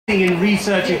in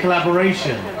research and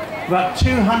collaboration. About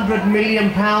 £200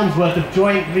 million worth of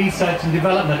joint research and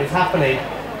development is happening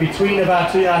between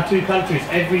our two countries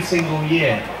every single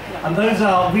year. And those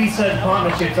are research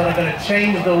partnerships that are going to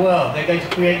change the world. They're going to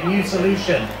create new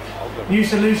solutions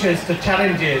to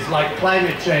challenges like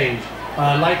climate change,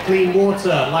 like clean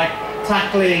water, like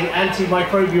tackling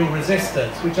antimicrobial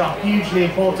resistance, which are hugely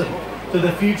important to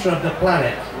the future of the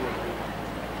planet.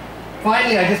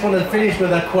 Finally, I just want to finish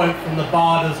with a quote from the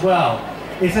Bard as well.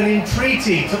 It's an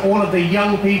entreaty to all of the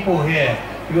young people here.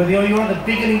 You're at the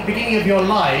beginning of your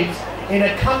lives in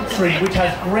a country which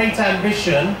has great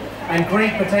ambition and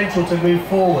great potential to move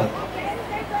forward.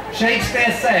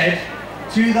 Shakespeare said,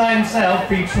 "To thyself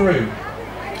be true."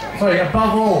 Sorry,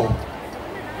 above all,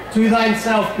 to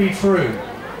thyself be true.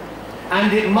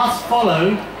 And it must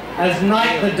follow, as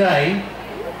night the day,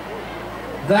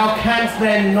 thou canst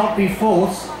then not be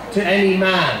false to any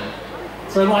man.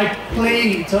 So my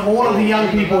plea to all of the young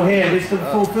people here is to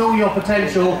fulfill your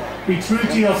potential, be true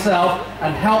to yourself,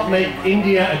 and help make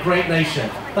India a great nation.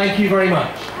 Thank you very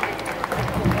much.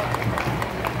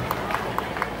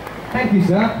 Thank you,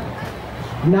 sir.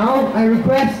 Now I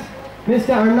request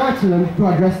Mr. Arnachalam to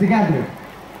address the gathering.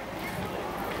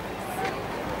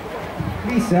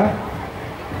 Please, sir.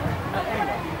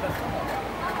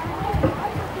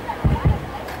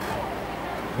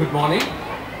 Good morning.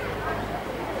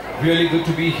 Really good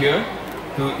to be here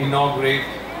to inaugurate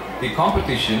the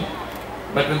competition.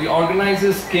 But when the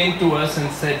organizers came to us and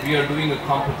said we are doing a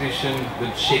competition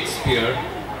with Shakespeare,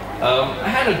 I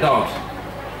had a doubt.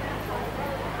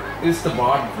 Is the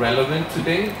Bard relevant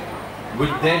today?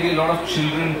 Would there be a lot of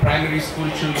children, primary school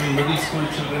children, middle school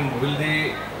children,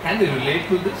 can they relate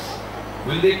to this?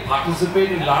 Will they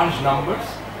participate in large numbers?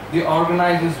 The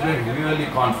organizers were really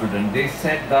confident. They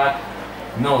said that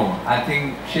no, I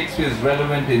think Shakespeare is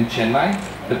relevant in Chennai.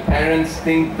 The parents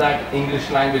think that English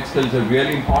language skills are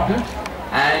really important,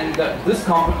 and this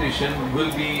competition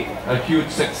will be a huge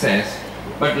success.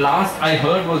 But last I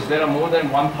heard was there are more than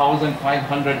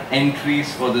 1,500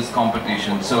 entries for this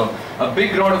competition. So a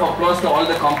big round of applause to all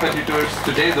the competitors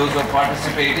today, those who are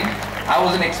participating. I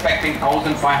wasn't expecting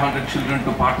 1,500 children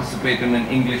to participate in an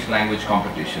English language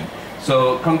competition.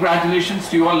 So congratulations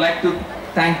to you all. I'd like to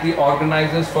thank the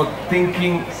organizers for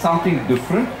thinking something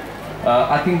different.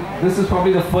 I think this is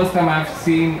probably the first time I've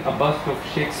seen a bust of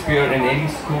Shakespeare in any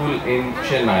school in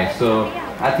Chennai. So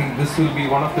I think this will be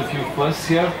one of the few firsts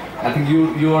here. I think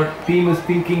your team is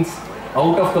thinking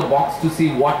out of the box to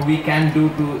see what we can do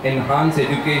to enhance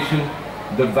education,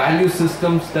 the value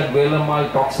systems that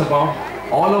Velammal talks about.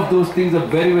 All of those things are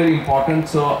very, very important.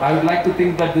 So I would like to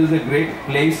think that this is a great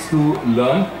place to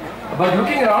learn. But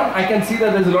looking around, I can see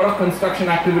that there's a lot of construction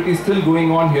activities still going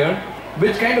on here,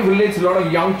 which kind of relates a lot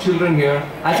of young children here.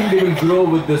 I think they will grow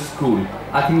with this school.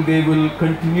 I think they will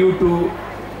continue to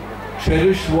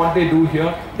cherish what they do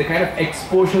here. The kind of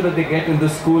exposure that they get in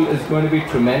this school is going to be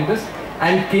tremendous.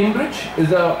 And Cambridge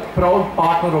is a proud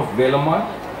partner of Velammal.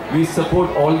 We support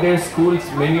all their schools.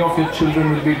 Many of your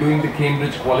children will be doing the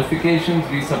Cambridge qualifications.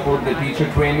 We support the teacher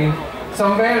training.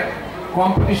 Somewhere,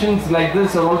 competitions like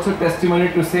this are also testimony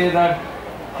to say that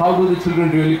how do the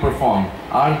children really perform?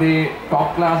 Are they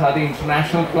top class? Are they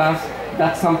international class?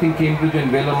 That's something Cambridge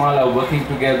and Velammal are working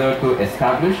together to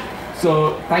establish.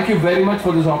 So thank you very much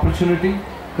for this opportunity.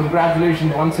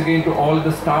 Congratulations once again to all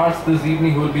the stars this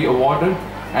evening who will be awarded.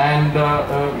 And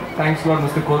thanks a lot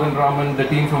Mr. Kodanraman, the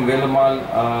team from Velammal,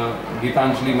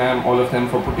 Geetanjali ma'am, all of them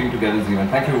for putting together this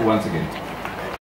event. Thank you once again.